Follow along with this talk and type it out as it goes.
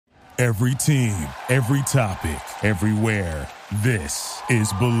Every team, every topic, everywhere. This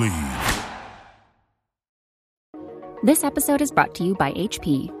is Believe. This episode is brought to you by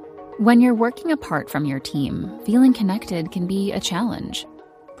HP. When you're working apart from your team, feeling connected can be a challenge.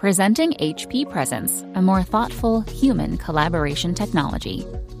 Presenting HP Presence, a more thoughtful, human collaboration technology.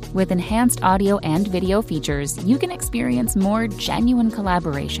 With enhanced audio and video features, you can experience more genuine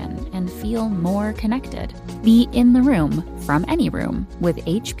collaboration and feel more connected. Be in the room from any room with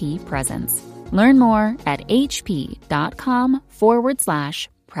HP Presence. Learn more at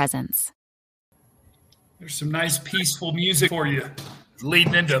hp.com/presence. There's some nice peaceful music for you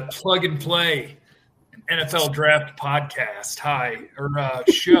leading into Plug and Play, an NFL Draft podcast. Hi, or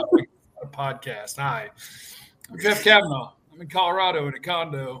show, a podcast. Hi, I'm Jeff Kavanaugh. I'm in Colorado in a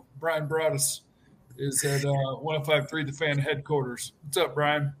condo. Brian Broaddus is at 105.3 The Fan headquarters. What's up,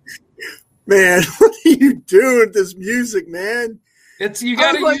 Brian? Man, what are you doing with this music, man? It's you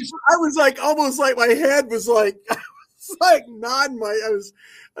got to use. I was like almost like my head was like I was like nodding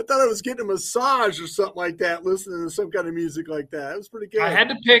I thought I was getting a massage or something like that, listening to some kind of music like that. It was pretty good. I had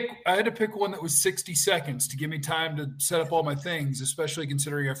to pick one that was 60 seconds to give me time to set up all my things, especially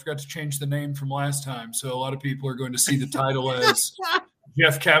considering I forgot to change the name from last time. So a lot of people are going to see the title as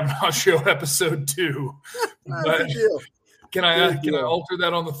Jeff Kavanaugh Show Episode 2. But can I alter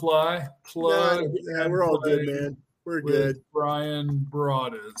that on the fly? Yeah, we're all good, man. We're good. Brian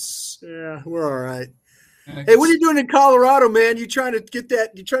Broaddus. Yeah, we're all right. Hey, what are you doing in Colorado, man? You trying to get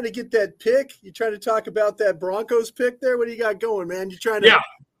that pick? You trying to talk about that Broncos pick there? What do you got going, man? You trying to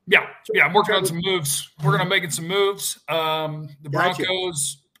Yeah. I'm working on some moves. We're gonna making some moves. The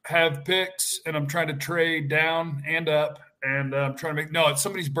Broncos have picks, and I'm trying to trade down and up, and I'm trying to it's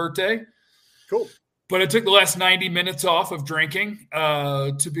somebody's birthday. Cool. But I took the last 90 minutes off of drinking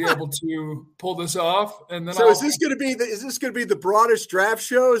to be able to pull this off. And then is this gonna be the Broaddus draft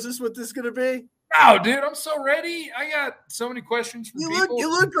show? Is this what this is gonna be? No, dude, I'm so ready. I got so many questions for people. You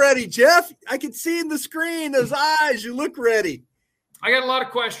look ready, Jeff. I can see in the screen those eyes. You look ready. I got a lot of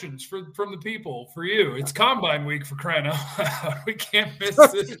questions from the people for you. It's Combine Week, for crying out loud. We can't miss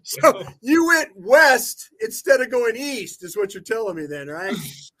this. So you went west instead of going east, is what you're telling me then, right?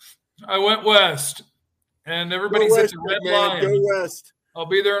 I went west, and everybody's at the Red Lion. Go west. I'll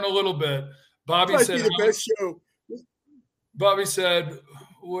be there in a little bit. Bobby said the best show. Bobby said,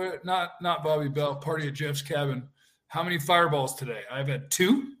 not Bobby Bell, party at Jeff's cabin. How many fireballs today? I've had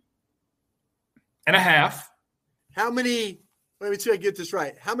 2.5. How many? Let me see if I get this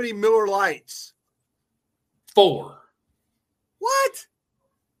right. How many Miller Lights? 4. What?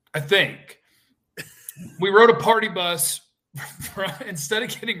 I think. We rode a party bus. Instead of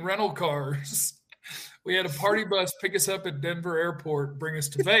getting rental cars, we had a party bus pick us up at Denver Airport, bring us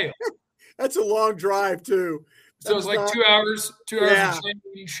to Vail. That's a long drive, too. So it was like 2 hours and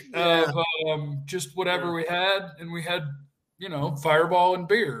change of just whatever we had. And we had, Fireball and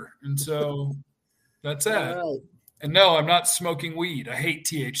beer. And so that's that. Right. And no, I'm not smoking weed. I hate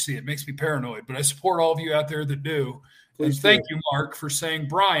THC. It makes me paranoid. But I support all of you out there that do. Please and thank you, Mark, for saying,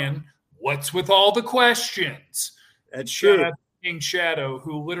 Brian, what's with all the questions? That's true. King Shadow,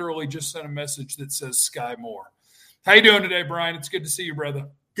 who literally just sent a message that says Sky Moore. How you doing today, Brian? It's good to see you, brother.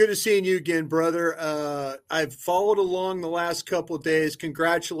 Good to seeing you again, brother. I've followed along the last couple of days.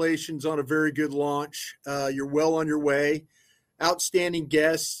 Congratulations on a very good launch. You're well on your way. Outstanding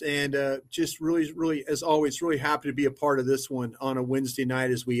guests, and just really, really, as always, really happy to be a part of this one on a Wednesday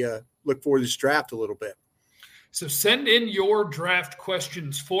night as we look forward to this draft a little bit. So send in your draft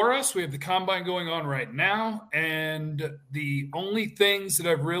questions for us. We have the combine going on right now, and the only things that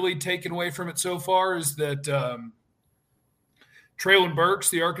I've really taken away from it so far is that Treylon Burks,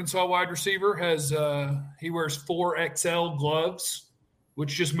 the Arkansas wide receiver, he wears 4XL gloves,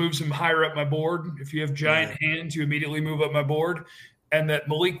 which just moves him higher up my board. If you have giant hands, you immediately move up my board. And that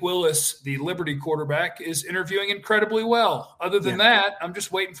Malik Willis, the Liberty quarterback, is interviewing incredibly well. Other than that, I'm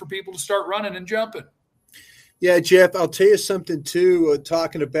just waiting for people to start running and jumping. Yeah, Jeff, I'll tell you something, too,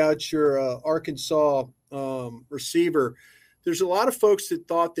 talking about your Arkansas receiver. There's a lot of folks that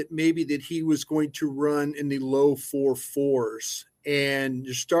thought that maybe that he was going to run in the low 4.4s. And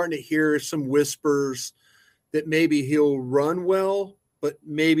you're starting to hear some whispers that maybe he'll run well, but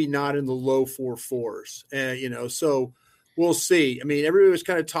maybe not in the low 4.4s. So we'll see. I mean, everybody was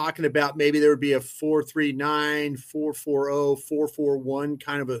kind of talking about maybe there would be a 4.39, 4.40, 4.41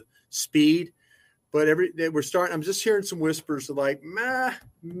 kind of a speed. But I'm just hearing some whispers of like,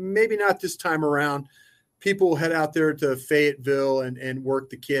 maybe not this time around. People will head out there to Fayetteville and work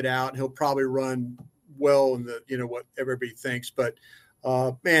the kid out. He'll probably run well in the, what everybody thinks. But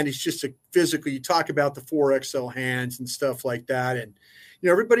Man, he's just a physical. You talk about the 4XL hands and stuff like that. And,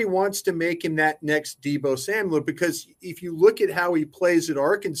 everybody wants to make him that next Deebo Samuel, because if you look at how he plays at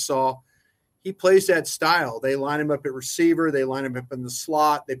Arkansas, he plays that style. They line him up at receiver. They line him up in the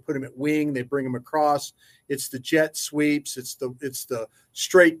slot. They put him at wing. They bring him across. It's the jet sweeps. It's the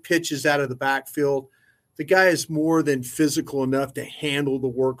straight pitches out of the backfield. The guy is more than physical enough to handle the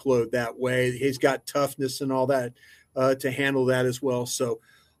workload that way. He's got toughness and all that to handle that as well. So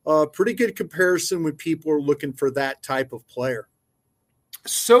pretty good comparison when people are looking for that type of player.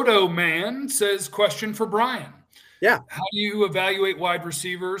 Soto Man says, question for Brian. Yeah. How do you evaluate wide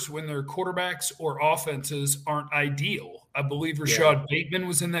receivers when their quarterbacks or offenses aren't ideal? I believe Rashad Bateman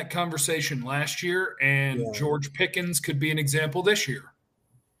was in that conversation last year, and George Pickens could be an example this year.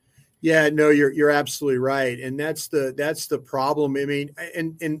 Yeah, no, you're absolutely right. And that's the problem. I mean,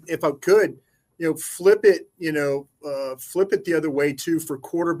 and if I could, flip it the other way too, for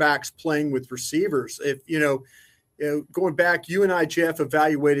quarterbacks playing with receivers. If, going back, you and I, Jeff,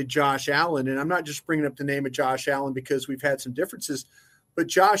 evaluated Josh Allen, and I'm not just bringing up the name of Josh Allen because we've had some differences, but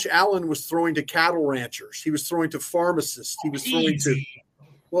Josh Allen was throwing to cattle ranchers. He was throwing to pharmacists. He was throwing to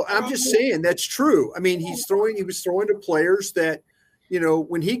 – well, I'm just saying that's true. I mean, he was throwing to players that,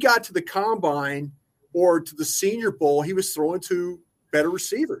 when he got to the combine or to the Senior Bowl, he was throwing to better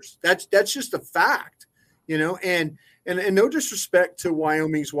receivers. That's just a fact, and no disrespect to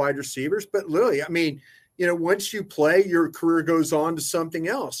Wyoming's wide receivers, but literally, I mean – once you play, your career goes on to something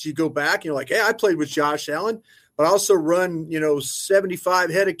else. You go back and you're like, hey, I played with Josh Allen, but I also run, 75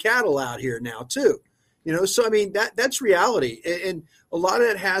 head of cattle out here now too. So I mean, that's reality. And a lot of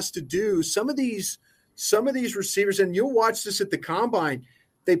that has to do, some of these receivers, and you'll watch this at the combine,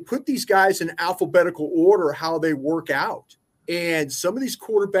 they put these guys in alphabetical order, how they work out. And some of these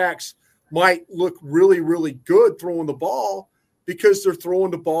quarterbacks might look really, really good throwing the ball, because they're throwing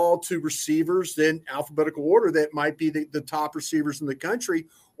the ball to receivers in alphabetical order that might be the top receivers in the country,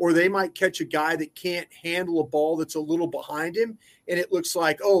 or they might catch a guy that can't handle a ball that's a little behind him, and it looks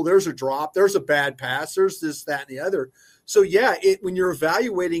like, oh, there's a drop, there's a bad pass, there's this, that, and the other. So, yeah, when you're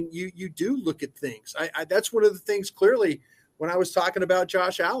evaluating, you do look at things. I that's one of the things clearly when I was talking about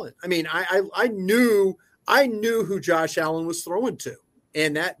Josh Allen. I mean, I knew who Josh Allen was throwing to,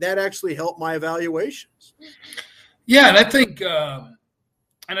 and that actually helped my evaluations. Yeah, and I think, and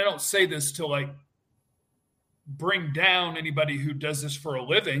I don't say this to bring down anybody who does this for a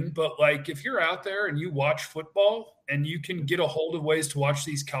living, but if you're out there and you watch football and you can get a hold of ways to watch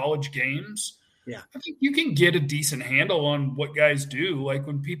these college games, I think you can get a decent handle on what guys do. Like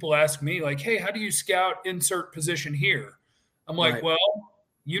when people ask me, hey, how do you scout insert position here? I'm like, well,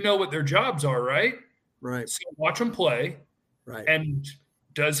 you know what their jobs are, right? Right. So watch them play. Right. And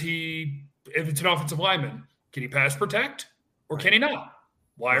does he, if it's an offensive lineman, can he pass protect or can he not?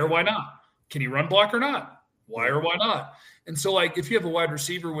 Why or why not? Can he run block or not? Why or why not? And so, if you have a wide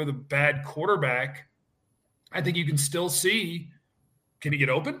receiver with a bad quarterback, I think you can still see, can he get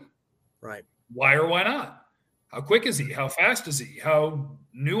open? Right. Why or why not? How quick is he? How fast is he? How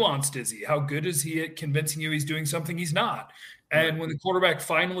nuanced is he? How good is he at convincing you he's doing something he's not? And when the quarterback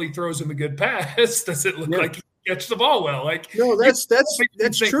finally throws him a good pass, does it look like he gets the ball well? No, that's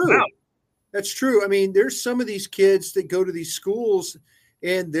true. That's true. I mean, there's some of these kids that go to these schools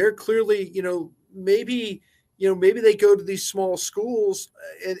and they're clearly, maybe they go to these small schools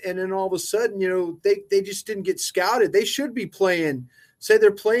and then all of a sudden, they just didn't get scouted. They should be playing, say they're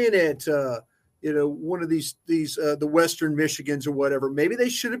playing at, one of these the Western Michigans or whatever. Maybe they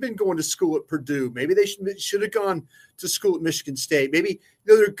should have been going to school at Purdue. Maybe they should have gone to school at Michigan State. Maybe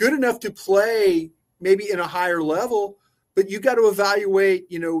they're good enough to play maybe in a higher level, but you got to evaluate,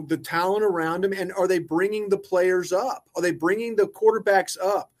 the talent around them. And are they bringing the players up? Are they bringing the quarterbacks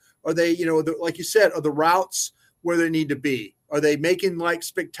up? Are they, like you said, are the routes where they need to be? Are they making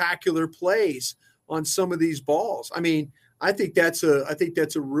spectacular plays on some of these balls? I mean, I think that's a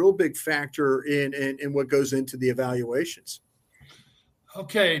real big factor in what goes into the evaluations.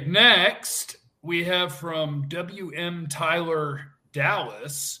 Okay, next we have from WM Tyler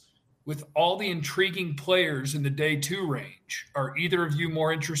Dallas. With all the intriguing players in the day 2 range, are either of you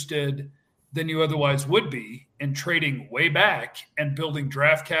more interested than you otherwise would be in trading way back and building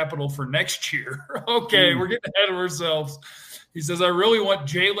draft capital for next year? Okay, we're getting ahead of ourselves. He says, I really want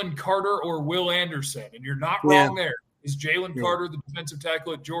Jalen Carter or Will Anderson. And you're not wrong there. Is Jalen Carter, the defensive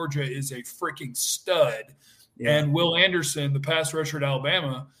tackle at Georgia, is a freaking stud. Yeah. And Will Anderson, the pass rusher at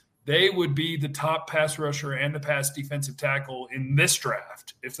Alabama, they would be the top pass rusher and the pass defensive tackle in this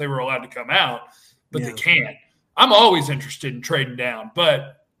draft if they were allowed to come out, but they can't. I'm always interested in trading down,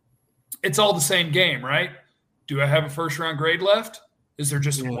 but it's all the same game, right? Do I have a first-round grade left? Is there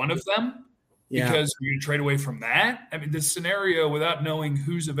just one of them? Yeah. Because you're going to trade away from that? I mean, this scenario, without knowing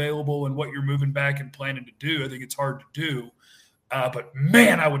who's available and what you're moving back and planning to do, I think it's hard to do. But,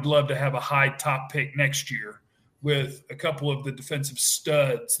 man, I would love to have a high top pick next year with a couple of the defensive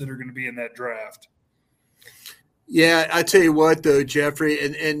studs that are going to be in that draft. Yeah, I tell you what, though, Jeffrey,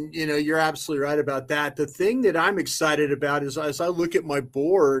 and you know, you're absolutely right about that. The thing that I'm excited about is as I look at my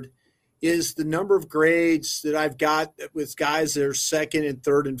board is the number of grades that I've got with guys that are second and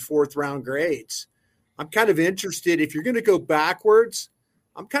third and fourth round grades. I'm kind of interested. If you're going to go backwards,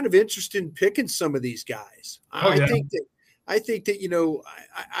 I'm kind of interested in picking some of these guys. I think that, you know,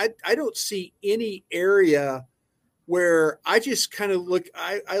 I don't see any area where I just kind of look,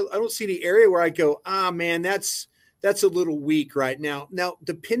 I don't see any area where I go, man, that's a little weak right now. Now,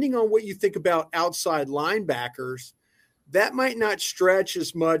 depending on what you think about outside linebackers, that might not stretch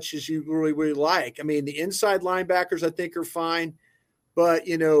as much as you really like. I mean, the inside linebackers I think are fine, but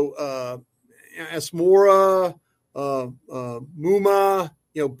you know, Asmora, Muma,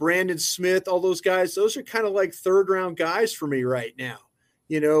 you know, Brandon Smith, all those guys, those are kind of like third round guys for me right now.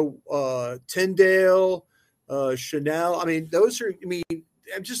 You know, Tyndale, Chanel. I mean, those are. I mean,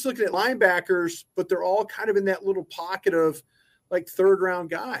 I'm just looking at linebackers, but they're all kind of in that little pocket of like third round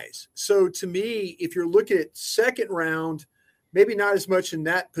guys. So to me, if you're looking at second round, maybe not as much in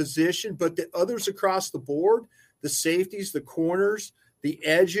that position, but the others across the board, the safeties, the corners, the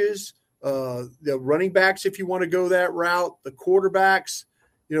edges, the running backs, if you want to go that route, the quarterbacks,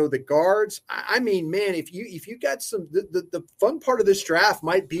 you know, the guards. I mean, man, if you got some, the fun part of this draft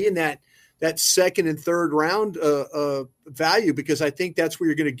might be in that second and third round value, because I think that's where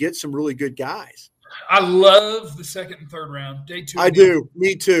you're going to get some really good guys. I love the second and third round. Day two. I do.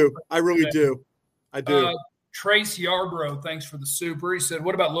 Me too. I really do. I do. Trace Yarbrough, thanks for the super. He said,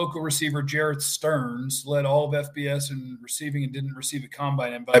 what about local receiver Jarrett Stearns? Led all of FBS in receiving and didn't receive a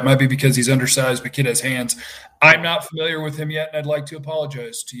combine invite. It might be because he's undersized, but kid has hands. I'm not familiar with him yet, and I'd like to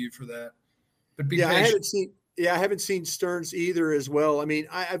apologize to you for that. But be patient. I haven't seen Stearns either as well. I mean,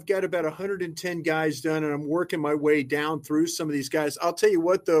 I've got about 110 guys done, and I'm working my way down through some of these guys. I'll tell you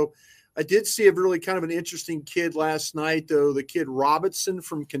what, though, I did see a really kind of an interesting kid last night, though, the kid Robinson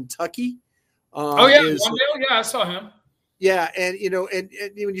from Kentucky. Yeah, I saw him. Yeah, and, you know, and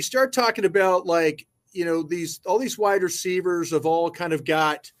when you start talking about, like, you know, all these wide receivers have all kind of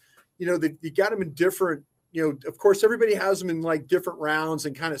got, you know, you got them in different, you know, of course, everybody has them in, like, different rounds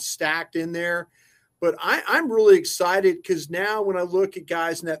and kind of stacked in there. But I'm really excited because now when I look at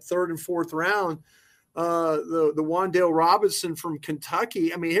guys in that third and fourth round, the Wan'Dale Robinson from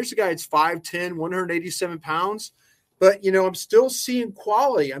Kentucky, I mean, here's a guy that's 5'10", 187 pounds. But, you know, I'm still seeing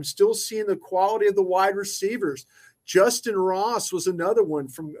quality. I'm still seeing the quality of the wide receivers. Justin Ross was another one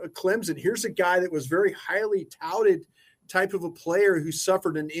from Clemson. Here's a guy that was very highly touted type of a player who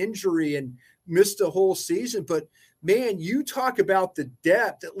suffered an injury and missed a whole season. But, man, you talk about the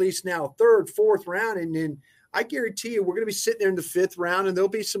depth, at least now, third, fourth round, and then I guarantee you we're going to be sitting there in the fifth round, and there'll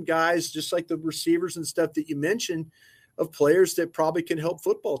be some guys just like the receivers and stuff that you mentioned of players that probably can help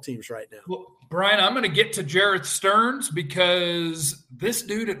football teams right now. Well, Brian, I'm going to get to Jarrett Stearns because this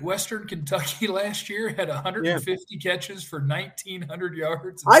dude at Western Kentucky last year had 150 catches for 1,900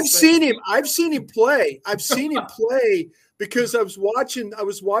 yards. I've seen him play. I've seen him play because I was watching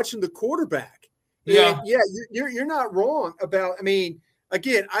the quarterback. Yeah, you're not wrong about. I mean,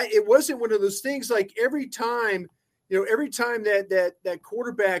 again, it wasn't one of those things like every time that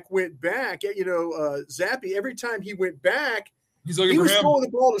quarterback went back, you know, Zappe, every time he went back, he was throwing the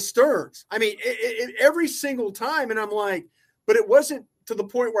ball to Stearns. I mean, every single time, and I'm like, but it wasn't to the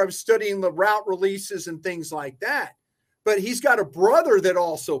point where I was studying the route releases and things like that. But he's got a brother that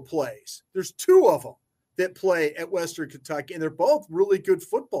also plays. There's two of them that play at Western Kentucky, and they're both really good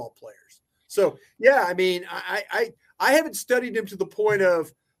football players. So, yeah, I mean, I haven't studied him to the point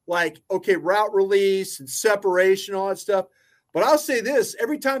of like, okay, route release and separation, all that stuff. But I'll say this,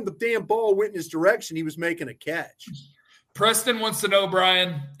 every time the damn ball went in his direction, he was making a catch. Preston wants to know,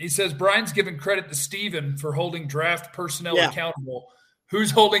 Brian. He says, Brian's giving credit to Steven for holding draft personnel accountable.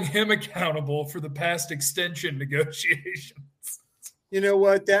 Who's holding him accountable for the past extension negotiations? You know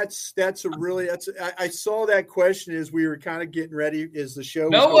what? I saw that question as we were kind of getting ready as the show.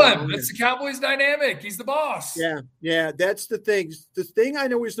 No one. That's the Cowboys dynamic. He's the boss. Yeah. That's the thing. The thing I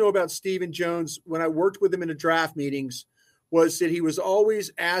always know about Stephen Jones when I worked with him in the draft meetings was that he was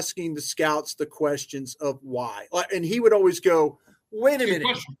always asking the scouts the questions of why. And he would always go, wait a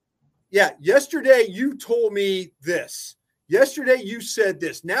minute. Yeah, yesterday you told me this. Yesterday you said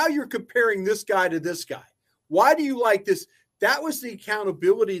this. Now you're comparing this guy to this guy. Why do you like this? That was the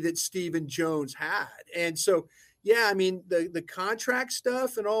accountability that Stephen Jones had. And so, yeah, I mean, the contract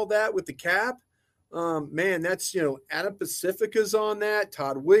stuff and all that with the cap, man, that's, Adam Pacifica's on that.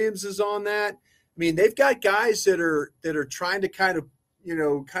 Todd Williams is on that. I mean, they've got guys that are trying to kind of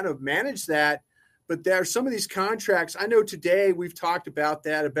manage that. But there are some of these contracts. I know today we've talked about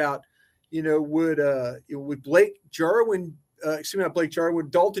that, would Blake Jarwin, not Blake Jarwin,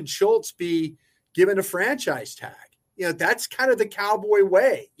 would Dalton Schultz be given a franchise tag? That's kind of the Cowboy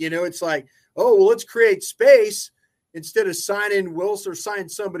way. It's like, oh, well, let's create space instead of signing Wilson or sign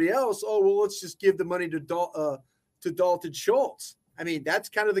somebody else. Oh, well, let's just give the money to Dalton Schultz. I mean, that's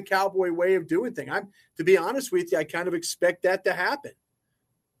kind of the Cowboy way of doing things. To be honest with you, I kind of expect that to happen.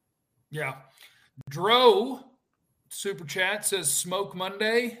 Yeah. Dro Super Chat says Smoke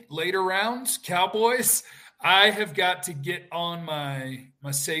Monday, later rounds, Cowboys. I have got to get on my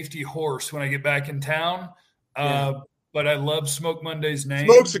safety horse when I get back in town. But I love Smoke Monday's name.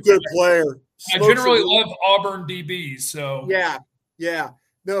 Smoke's a good player. I generally love Auburn DBs. So yeah.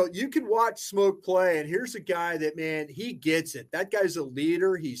 No, you can watch Smoke play, and here's a guy that, man, he gets it. That guy's a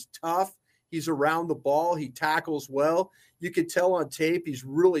leader. He's tough. He's around the ball. He tackles well. You can tell on tape he's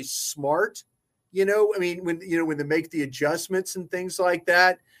really smart. When they make the adjustments and things like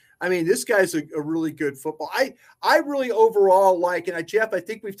that. I mean, this guy's a really good football. I really overall like, and Jeff, I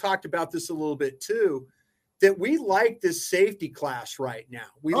think we've talked about this a little bit too, that we like this safety class right now.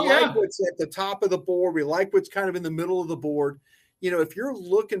 We like what's at the top of the board. We like what's kind of in the middle of the board. If you're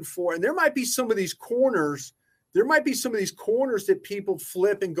looking for, and there might be some of these corners that people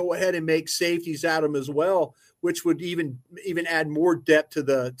flip and go ahead and make safeties out of them as well, which would even add more depth to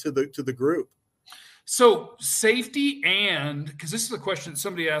the group. So safety, and because this is a question that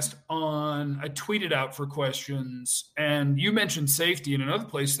somebody asked I tweeted out for questions, and you mentioned safety, and another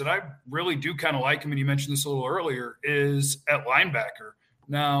place that I really do kind of like him, and you mentioned this a little earlier, is at linebacker.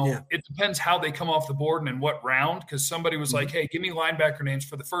 Now, It depends how they come off the board and in what round, because somebody was like, hey, give me linebacker names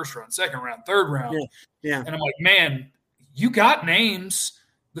for the first round, second round, third round. Yeah. And I'm like, man, you got names.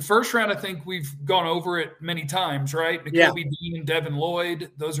 The first round, I think we've gone over it many times, right? Nakobe Dean and Devin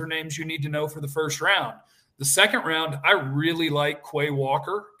Lloyd, those are names you need to know for the first round. The second round, I really like Quay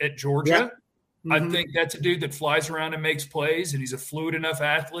Walker at Georgia. Yeah. I think that's a dude that flies around and makes plays, and he's a fluid enough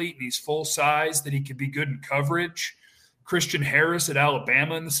athlete, and he's full size that he could be good in coverage. Christian Harris at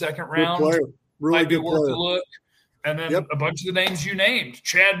Alabama in the second round. Good player. Really might be good worth player. a look. And then a bunch of the names you named.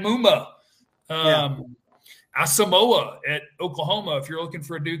 Chad Muma. Asamoah at Oklahoma, if you're looking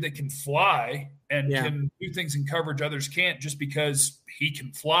for a dude that can fly and can do things in coverage others can't just because he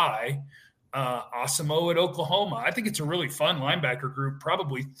can fly. Asamoah at Oklahoma. I think it's a really fun linebacker group,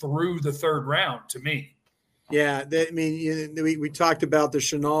 probably through the third round to me. Yeah, we talked about the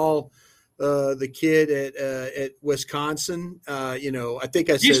Chenal, the kid at Wisconsin. I think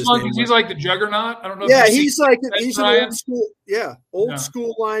I said his name. He's like the juggernaut. I don't know. Yeah, he's an old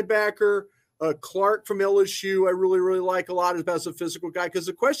school linebacker. Clark from LSU, I really, really like a lot as a physical guy, because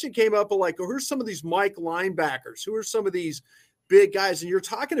the question came up of like, who are some of these Mike linebackers? Who are some of these big guys? And you're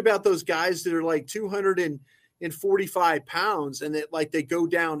talking about those guys that are like 245 pounds and that like they go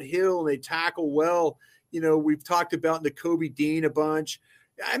downhill and they tackle well. We've talked about Nakobe Dean a bunch.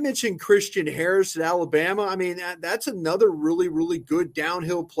 I mentioned Christian Harris at Alabama. I mean, that's another really, really good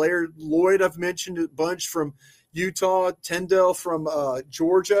downhill player. Lloyd, I've mentioned a bunch from Utah, Tyndall from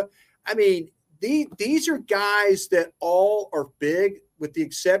Georgia. I mean, these are guys that all are big, with the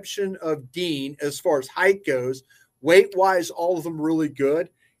exception of Dean as far as height goes. Weight-wise, all of them really good,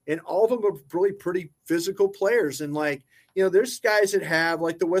 and all of them are really pretty physical players. And, there's guys that have,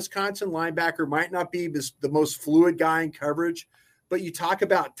 like the Wisconsin linebacker might not be the most fluid guy in coverage, but you talk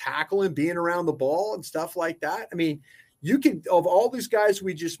about tackling, being around the ball and stuff like that. I mean, you can, of all these guys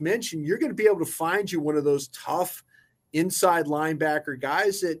we just mentioned, you're going to be able to find you one of those tough inside linebacker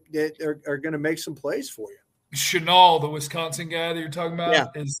guys that are going to make some plays for you. Chenal, the Wisconsin guy that you're talking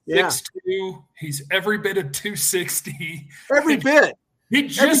about, is 6'2". He's every bit of 260. Every bit. He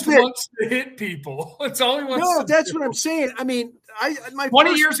just wants to hit people. That's all he wants to do. No, that's what I'm saying. I mean,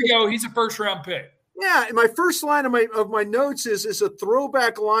 20 years ago, he's a first-round pick. Yeah, and my first line of my notes is a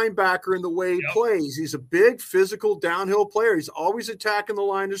throwback linebacker in the way he plays. He's a big, physical, downhill player. He's always attacking the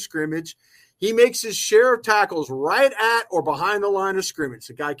line of scrimmage. He makes his share of tackles right at or behind the line of scrimmage.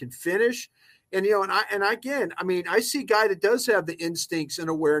 The guy can finish. And, I see a guy that does have the instincts and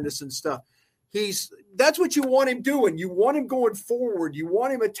awareness and stuff. That's what you want him doing. You want him going forward. You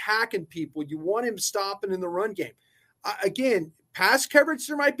want him attacking people. You want him stopping in the run game. Again, pass coverage,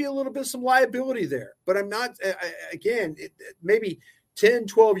 there might be a little bit of some liability there. But I'm not, maybe 10,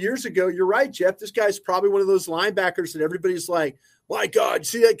 12 years ago, you're right, Jeff. This guy's probably one of those linebackers that everybody's like, my God,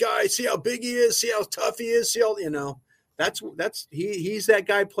 see that guy, see how big he is, see how tough he is, see all, he's that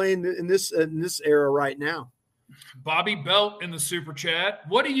guy playing in this era right now. Bobby Belt in the super chat.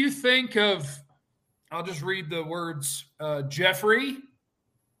 What do you think of, I'll just read the words, Jeffrey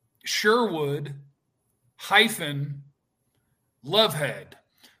Sherwood Lovehead.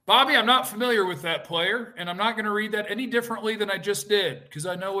 Bobby, I'm not familiar with that player, and I'm not going to read that any differently than I just did because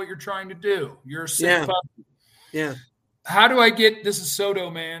I know what you're trying to do. You're a sick puppy. Yeah. How do I get – this is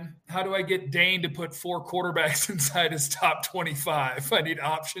Soto, man. How do I get Dane to put 4 quarterbacks inside his top 25? I need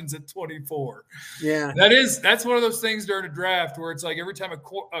options at 24. Yeah. That's one of those things during a draft where it's like every time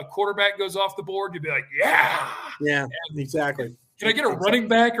a quarterback goes off the board, you'd be like, yeah. Yeah, exactly. Can I get a running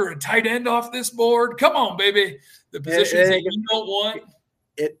back or a tight end off this board? Come on, baby. The positions that you don't want.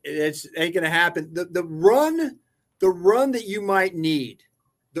 It ain't going to happen. The run that you might need.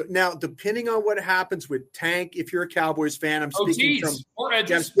 Now, depending on what happens with Tank, if you're a Cowboys fan, I'm speaking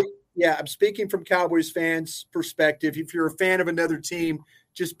from Cowboys fans' perspective. If you're a fan of another team,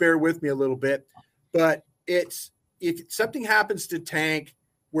 just bear with me a little bit. But if something happens to Tank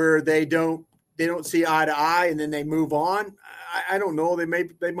where they don't see eye to eye and then they move on, I don't know.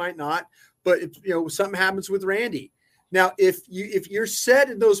 They might not. But if something happens with Randy. Now, if you're set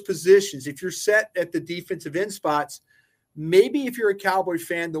in those positions, if you're set at the defensive end spots. Maybe if you're a Cowboy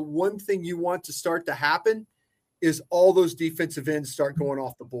fan, the one thing you want to start to happen is all those defensive ends start going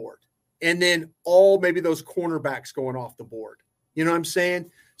off the board. And then maybe those cornerbacks going off the board. You know what I'm saying?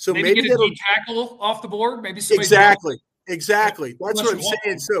 So maybe get a D tackle off the board. Maybe Exactly. That's what I'm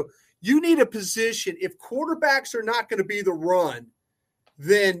saying. So you need a position. If quarterbacks are not going to be the run,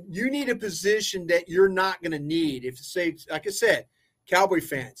 then you need a position that you're not going to need. If, say, like I said, Cowboy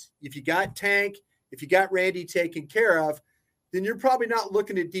fans, if you got Tank, if you got Randy taken care of, then you're probably not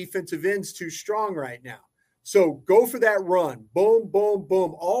looking at defensive ends too strong right now. So go for that run. Boom, boom,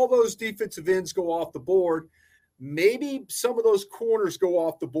 boom. All those defensive ends go off the board. Maybe some of those corners go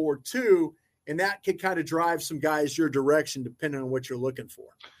off the board too, and that can kind of drive some guys your direction depending on what you're looking for.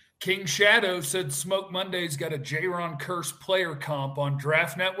 King Shadow said Smoke Monday's got a J-Ron Curse player comp on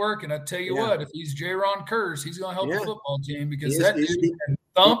Draft Network, and I tell you what, if he's J-Ron Curse, he's going to help the football team because that dude can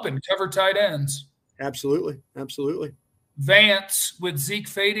thump and cover tight ends. Absolutely. Vance, with Zeke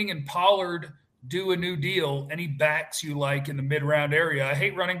fading and Pollard do a new deal, any backs you like in the mid-round area? I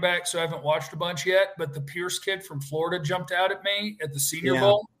hate running backs, so I haven't watched a bunch yet, but the Pierce kid from Florida jumped out at me at the Senior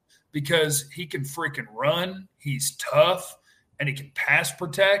Bowl because he can freaking run, he's tough, and he can pass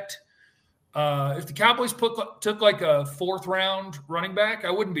protect. If the Cowboys took like a 4th-round running back,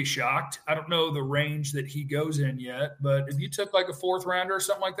 I wouldn't be shocked. I don't know the range that he goes in yet, but if you took like a 4th-rounder or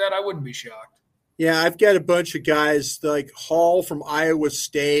something like that, I wouldn't be shocked. Yeah, I've got a bunch of guys like Hall from Iowa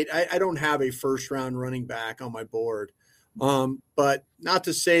State. I don't have a 1st-round running back on my board, but not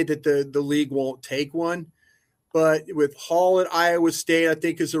to say that the league won't take one. But with Hall at Iowa State, I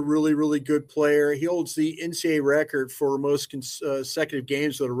think is a really, really good player. He holds the NCAA record for most consecutive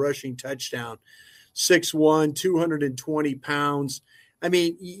games with a rushing touchdown. 6'1", 220 pounds. I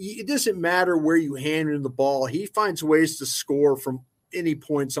mean, it doesn't matter where you hand him the ball. He finds ways to score from any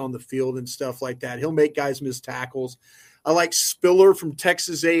points on the field and stuff like that. He'll make guys miss tackles. I like Spiller from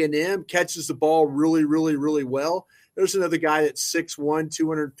Texas A&M, catches the ball really, really, really well. There's another guy that's 6'1",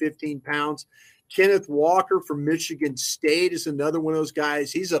 215 pounds. Kenneth Walker from Michigan State is another one of those guys.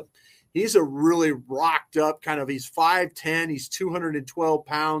 He's a really rocked up kind of, he's 5'10", he's 212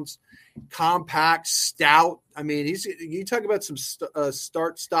 pounds, compact, stout. I mean, you talk about some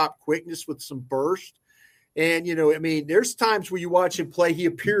start-stop quickness with some burst. And, there's times where you watch him play, he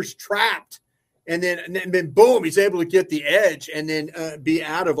appears trapped, and then boom, he's able to get the edge and then be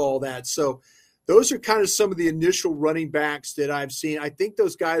out of all that. So those are kind of some of the initial running backs that I've seen. I think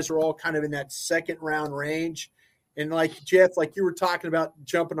those guys are all kind of in that 2nd-round range. And like Jeff, like you were talking about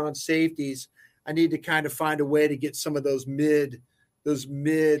jumping on safeties, I need to kind of find a way to get some of those mid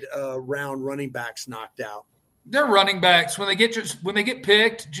round running backs knocked out. They're running backs. When they get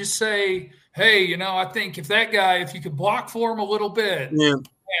picked, just say, hey, I think if you could block for him a little bit, man,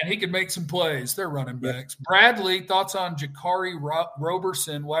 he could make some plays. They're running backs. Bradley, thoughts on Jakari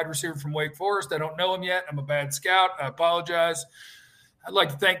Roberson, wide receiver from Wake Forest? I don't know him yet. I'm a bad scout. I apologize. I'd like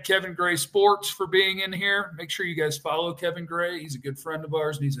to thank Kevin Gray Sports for being in here. Make sure you guys follow Kevin Gray. He's a good friend of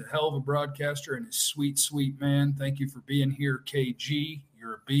ours, and he's a hell of a broadcaster and a sweet, sweet man. Thank you for being here, KG.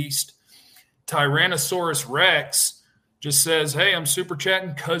 You're a beast. Tyrannosaurus Rex just says, hey, I'm super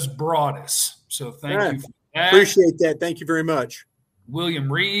chatting because Broadus. So thank you for that. Appreciate that. Thank you very much.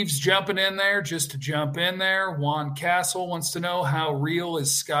 William Reeves jumping in there just to jump in there. Juan Castle wants to know, how real is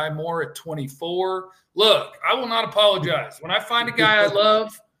Sky Moore at 24? Look, I will not apologize. When I find a guy I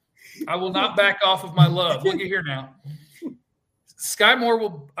love, I will not back off of my love. Look at here now. Sky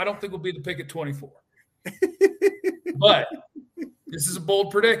Moore I don't think will be the pick at 24. But this is a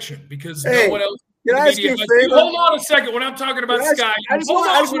bold prediction because no one else. Can I ask you a favor? Hold on a second. When I'm talking about Sky, I just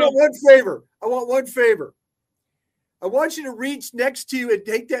want one favor. I want one favor. I want you to reach next to you and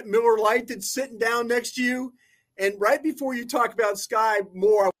take that Miller Lite that's sitting down next to you. And right before you talk about Sky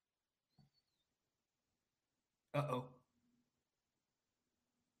Moore. Uh-oh.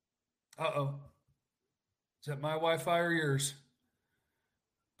 Is that my Wi-Fi or yours?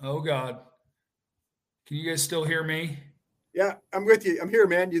 Oh, God. Can you guys still hear me? Yeah, I'm with you. I'm here,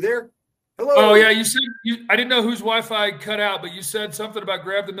 man. You there? Hello. Oh, yeah. You said I didn't know whose Wi-Fi cut out, but you said something about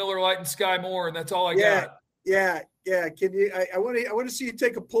grab the Miller Lite and Sky Moore, and that's all I got. Yeah. Can you? I want to see you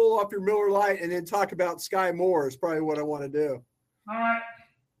take a pull off your Miller Lite and then talk about Sky Moore. Is probably what I want to do. All right.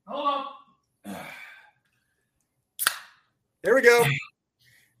 Hold on. There we go.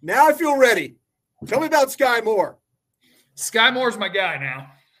 Now I feel ready. Tell me about Sky Moore. Sky Moore's my guy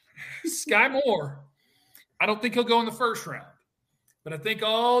now. Sky Moore. I don't think he'll go in the first round. But I think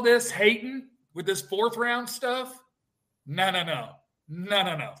all this hating with this fourth round stuff, no.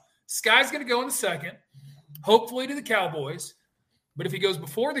 Sky's going to go in the second, hopefully to the Cowboys. But if he goes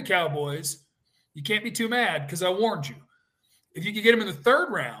before the Cowboys, you can't be too mad because I warned you. If you could get him in the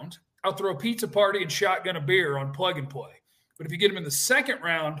third round, I'll throw a pizza party and shotgun a beer on plug and play. But if you get him in the second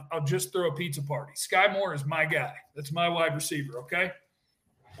round, I'll just throw a pizza party. Sky Moore is my guy. That's my wide receiver, okay?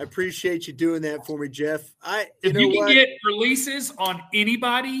 I appreciate you doing that for me, Jeff. If you can get releases on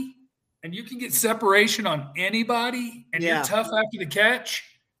anybody and you can get separation on anybody and you're tough after the catch,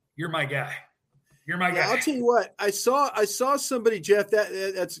 you're my guy. You're my guy. I'll tell you what. I saw somebody, Jeff.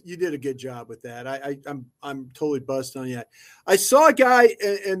 That's you did a good job with that. I'm totally busting on you. I saw a guy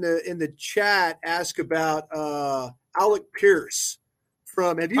in the chat ask about Alec Pierce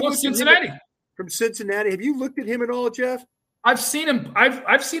from. Have you Cincinnati? From Cincinnati. Have you looked at him at all, Jeff? I've seen him.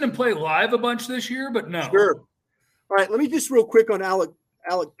 I've seen him play live a bunch this year, but no. Sure. All right. Let me just real quick on Alec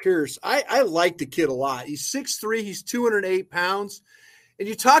Pierce. I like the kid a lot. He's 6'3". He's 208 pounds. And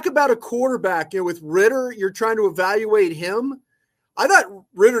you talk about a quarterback, with Ritter, you're trying to evaluate him. I thought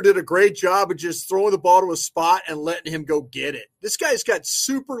Ritter did a great job of just throwing the ball to a spot and letting him go get it. This guy's got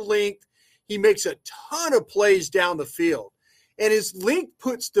super length. He makes a ton of plays down the field. And his length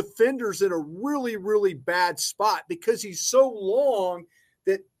puts defenders in a really, really bad spot because he's so long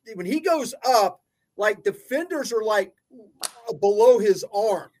that when he goes up, like defenders are like below his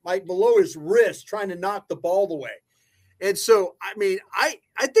arm, like below his wrist, trying to knock the ball away. And so, I mean, I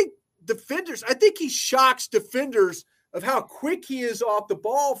think he shocks defenders of how quick he is off the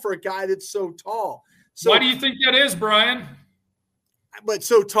ball for a guy that's so tall. So why do you think that is, Brian? But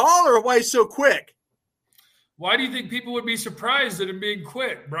so tall or why he's so quick? Why do you think people would be surprised at him being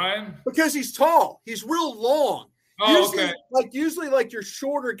quick, Brian? Because he's tall. He's real long. Oh, okay. Usually your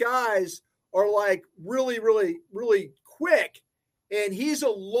shorter guys are like really, really, really quick. And he's a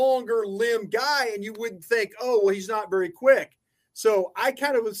longer limb guy, and you wouldn't think, oh, well, he's not very quick. So I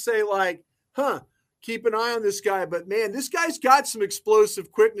kind of would say keep an eye on this guy. But, man, this guy's got some explosive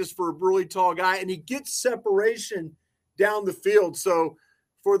quickness for a really tall guy, and he gets separation down the field. So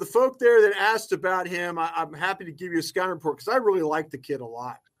for the folk there that asked about him, I'm happy to give you a scouting report because I really like the kid a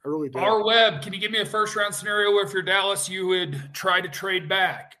lot. I really do. R. Webb, can you give me a first-round scenario where if you're Dallas, you would try to trade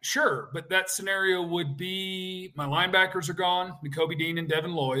back? Sure, but that scenario would be my linebackers are gone, Nakobe Dean and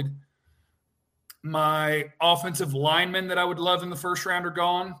Devin Lloyd. My offensive linemen that I would love in the first round are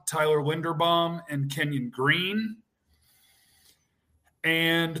gone, Tyler Linderbaum and Kenyon Green.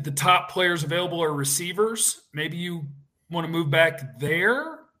 And the top players available are receivers. Maybe you want to move back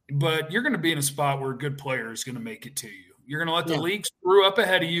there, but you're going to be in a spot where a good player is going to make it to you. You're going to let the league screw up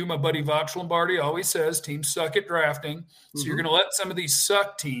ahead of you. My buddy Voch Lombardi always says teams suck at drafting. So you're going to let some of these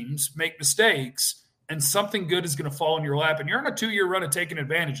suck teams make mistakes, and something good is going to fall in your lap. And you're on a 2-year run of taking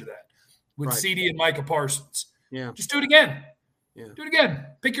advantage of that with CD and Micah Parsons. Yeah. Just do it again. Yeah. Do it again.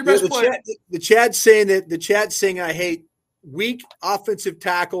 Pick your best player. The chat's saying I hate weak offensive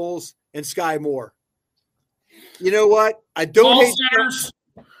tackles and Sky Moore. You know what? I don't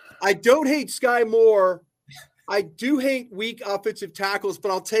hate Sky Moore. I do hate weak offensive tackles,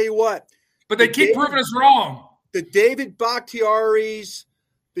 but I'll tell you what. But they keep proving us wrong. The David Bakhtiaris,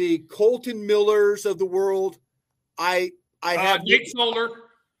 the Colton Millers of the world, I have Nate Solder.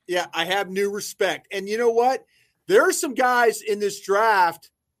 Yeah, I have new respect. And you know what? There are some guys in this draft.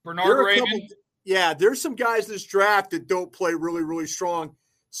 Bernard Raymond. Yeah, there's some guys in this draft that don't play really, really strong.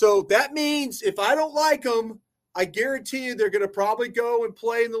 So that means if I don't like them, I guarantee you they're going to probably go and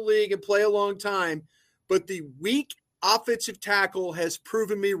play in the league and play a long time. But the weak offensive tackle has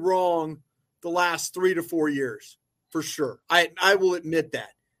proven me wrong the last 3 to 4 years, for sure. I will admit that.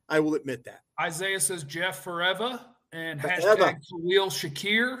 Isaiah says Jeff forever and hashtag Khalil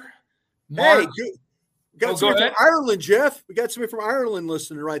Shakir. Hey, good. We got somebody from Ireland, Jeff. We got somebody from Ireland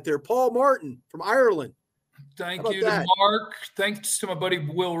listening right there. Paul Martin from Ireland. Thank you to Mark. Thanks to my buddy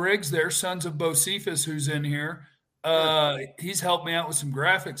Will Riggs there, Sons of Bocephus, who's in here. He's helped me out with some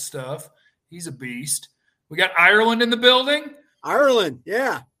graphic stuff. He's a beast. We got Ireland in the building. Ireland,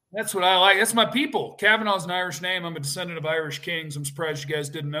 yeah. That's what I like. That's my people. Kavanaugh's an Irish name. I'm a descendant of Irish kings. I'm surprised you guys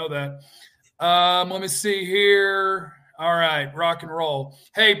didn't know that. Let me see here. All right, rock and roll.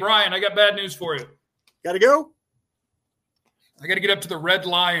 Hey, Brian, I got bad news for you. Got to go? I got to get up to the Red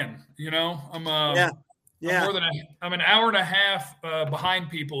Lion. I'm I'm an hour and a half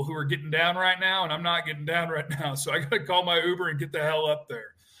behind people who are getting down right now, and I'm not getting down right now. So I got to call my Uber and get the hell up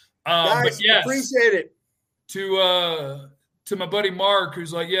there. Guys, but yes, appreciate it. To my buddy Mark,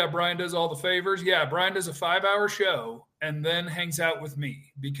 who's like, yeah, Brian does all the favors. Yeah, Brian does a 5-hour show and then hangs out with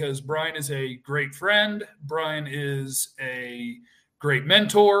me because Brian is a great friend. Brian is a great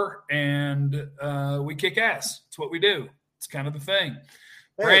mentor, and we kick ass. It's what we do. It's kind of the thing.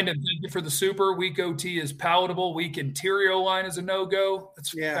 Hey. Brandon, thank you for the super. Weak OT is palatable. Weak interior line is a no-go.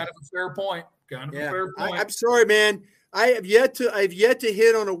 That's kind of a fair point. I'm sorry, man. I have yet to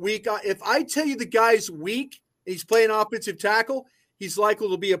hit on a weak. If I tell you the guy's weak and he's playing offensive tackle, he's likely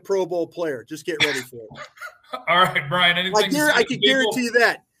to be a Pro Bowl player. Just get ready for it. All right, Brian. I can guarantee you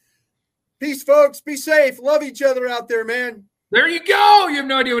that. Peace, folks. Be safe. Love each other out there, man. There you go. You have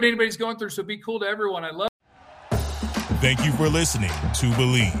no idea what anybody's going through, so be cool to everyone. I love it. Thank you for listening to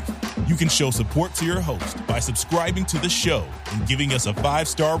Believe. You can show support to your host by subscribing to the show and giving us a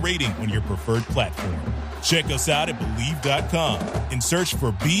 5-star rating on your preferred platform. Check us out at Believe.com and search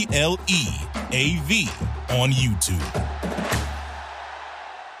for BLEAV on YouTube.